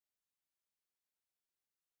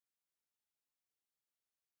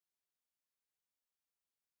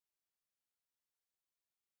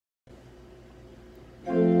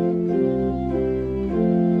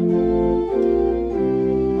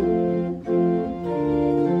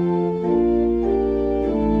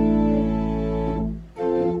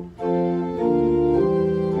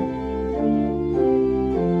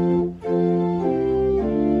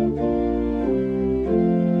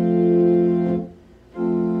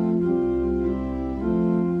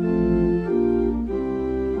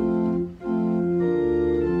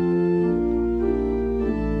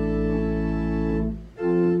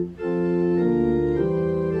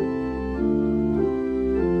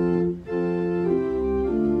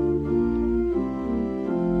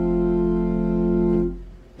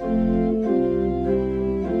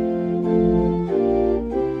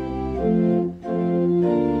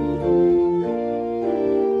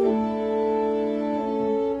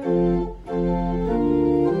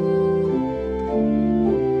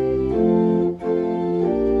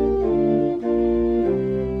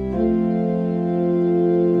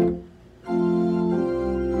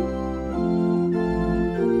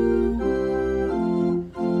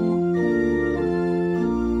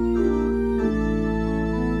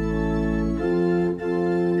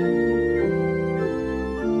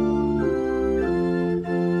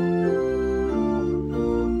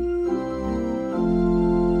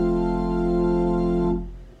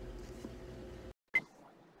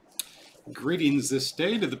Greetings this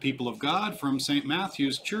day to the people of God from St.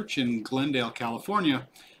 Matthew's Church in Glendale, California,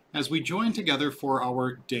 as we join together for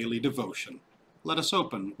our daily devotion. Let us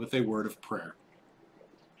open with a word of prayer.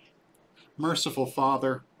 Merciful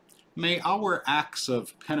Father, may our acts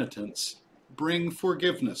of penitence bring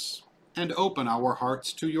forgiveness and open our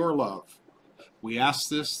hearts to your love. We ask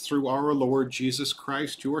this through our Lord Jesus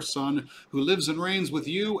Christ, your Son, who lives and reigns with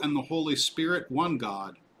you and the Holy Spirit, one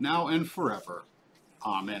God, now and forever.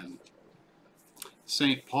 Amen.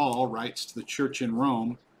 St. Paul writes to the church in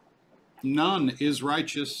Rome, "None is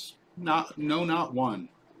righteous, no, not one.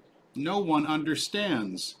 No one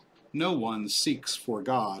understands, no one seeks for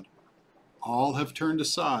God. All have turned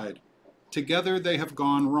aside. Together they have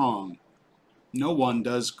gone wrong. No one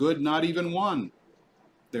does good, not even one.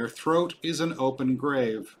 Their throat is an open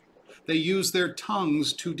grave. They use their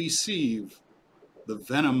tongues to deceive. The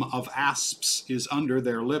venom of asps is under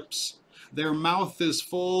their lips. Their mouth is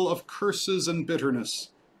full of curses and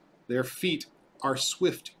bitterness. Their feet are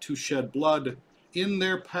swift to shed blood. In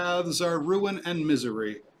their paths are ruin and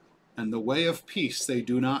misery, and the way of peace they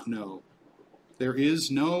do not know. There is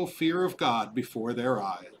no fear of God before their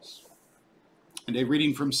eyes." And a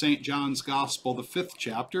reading from St. John's Gospel, the 5th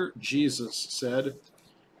chapter, Jesus said,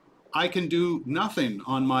 "I can do nothing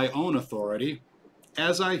on my own authority.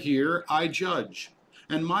 As I hear, I judge,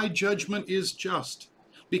 and my judgment is just,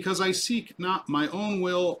 because I seek not my own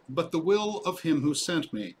will, but the will of him who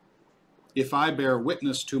sent me. If I bear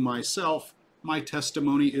witness to myself, my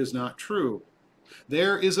testimony is not true.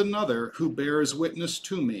 There is another who bears witness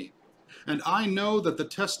to me, and I know that the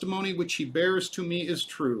testimony which he bears to me is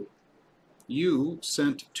true. You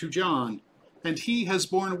sent to John, and he has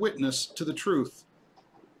borne witness to the truth.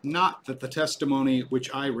 Not that the testimony which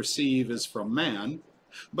I receive is from man,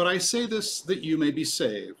 but I say this that you may be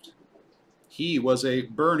saved. He was a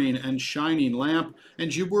burning and shining lamp,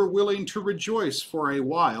 and you were willing to rejoice for a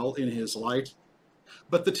while in his light.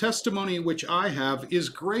 But the testimony which I have is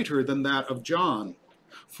greater than that of John.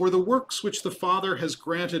 For the works which the Father has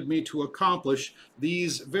granted me to accomplish,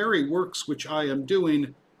 these very works which I am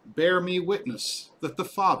doing, bear me witness that the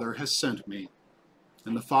Father has sent me.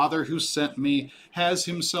 And the Father who sent me has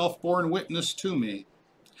himself borne witness to me.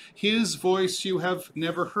 His voice you have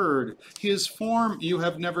never heard, his form you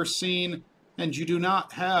have never seen, and you do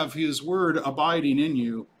not have his word abiding in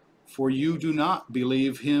you, for you do not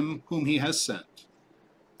believe him whom he has sent.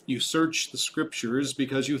 You search the Scriptures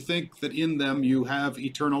because you think that in them you have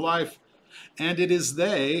eternal life, and it is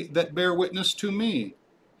they that bear witness to me.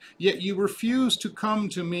 Yet you refuse to come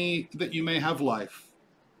to me that you may have life.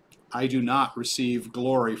 I do not receive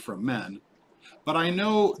glory from men, but I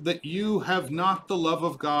know that you have not the love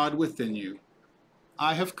of God within you.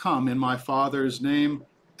 I have come in my Father's name,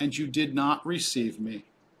 and you did not receive me.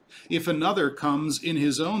 If another comes in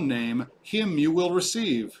his own name, him you will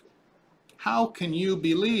receive. How can you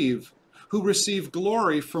believe, who receive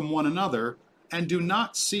glory from one another, and do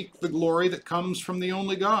not seek the glory that comes from the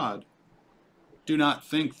only God? Do not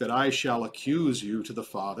think that I shall accuse you to the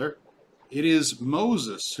Father. It is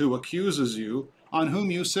Moses who accuses you, on whom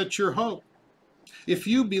you set your hope. If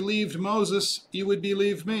you believed Moses, you would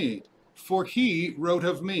believe me, for he wrote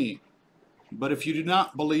of me. But if you do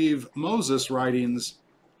not believe Moses' writings,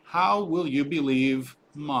 how will you believe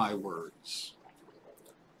my words?"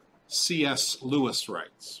 C.S. Lewis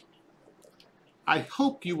writes, "I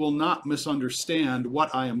hope you will not misunderstand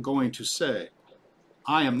what I am going to say.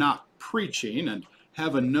 I am not preaching, and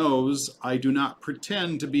heaven knows I do not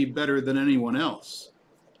pretend to be better than anyone else.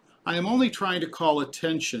 I am only trying to call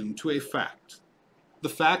attention to a fact. The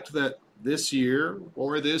fact that this year,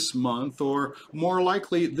 or this month, or more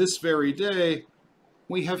likely this very day,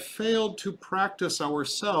 we have failed to practice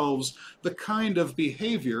ourselves the kind of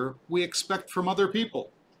behavior we expect from other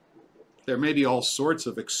people. There may be all sorts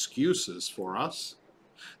of excuses for us.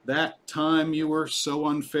 That time you were so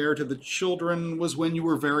unfair to the children was when you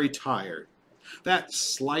were very tired. That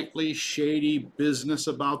slightly shady business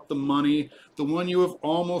about the money, the one you have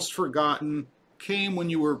almost forgotten, came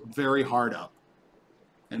when you were very hard up.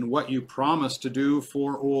 And what you promised to do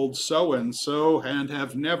for old so-and-so and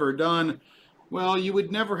have never done, Well, you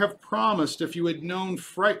would never have promised if you had known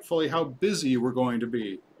frightfully how busy you were going to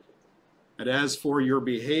be. And as for your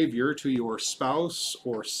behavior to your spouse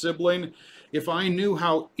or sibling, if I knew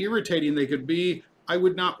how irritating they could be, I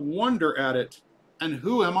would not wonder at it. And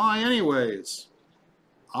who am I, anyways?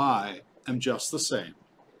 I am just the same.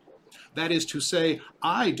 That is to say,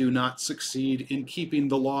 I do not succeed in keeping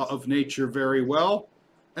the law of nature very well,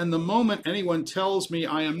 and the moment anyone tells me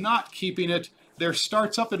I am not keeping it, there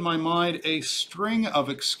starts up in my mind a string of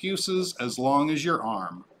excuses as long as your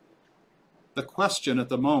arm. The question at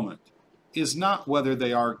the moment is not whether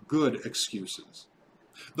they are good excuses.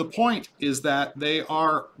 The point is that they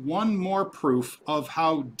are one more proof of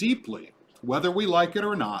how deeply, whether we like it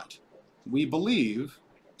or not, we believe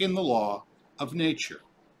in the law of nature.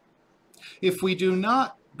 If we do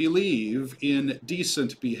not believe in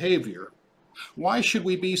decent behavior, why should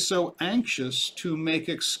we be so anxious to make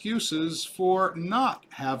excuses for not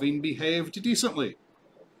having behaved decently?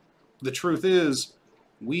 The truth is,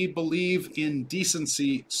 we believe in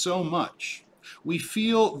decency so much, we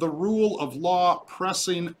feel the rule of law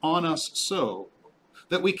pressing on us so,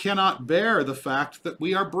 that we cannot bear the fact that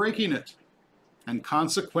we are breaking it, and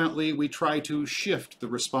consequently we try to shift the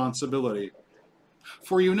responsibility.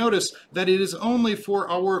 For you notice that it is only for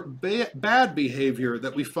our bad behavior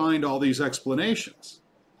that we find all these explanations.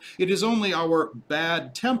 It is only our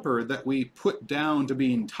bad temper that we put down to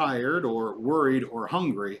being tired or worried or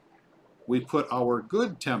hungry. We put our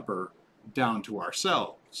good temper down to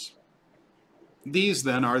ourselves. These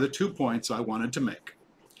then are the 2 points I wanted to make.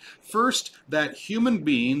 First, that human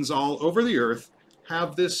beings all over the earth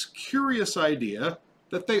have this curious idea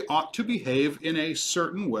that they ought to behave in a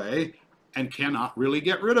certain way and cannot really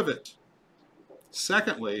get rid of it.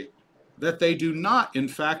 Secondly, that they do not in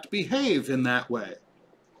fact behave in that way.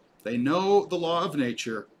 They know the law of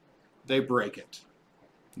nature, they break it.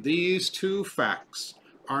 These 2 facts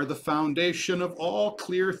are the foundation of all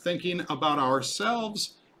clear thinking about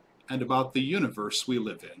ourselves and about the universe we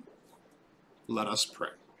live in. Let us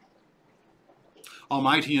pray.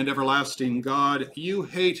 Almighty and everlasting God, you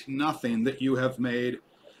hate nothing that you have made,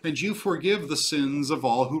 and you forgive the sins of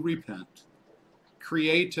all who repent.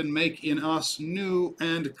 Create and make in us new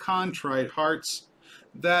and contrite hearts,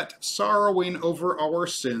 that, sorrowing over our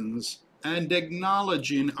sins and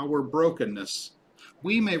acknowledging our brokenness,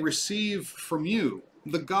 we may receive from you,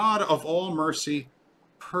 the God of all mercy,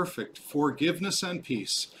 perfect forgiveness and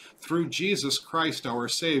peace, through Jesus Christ our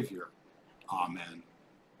Savior. Amen.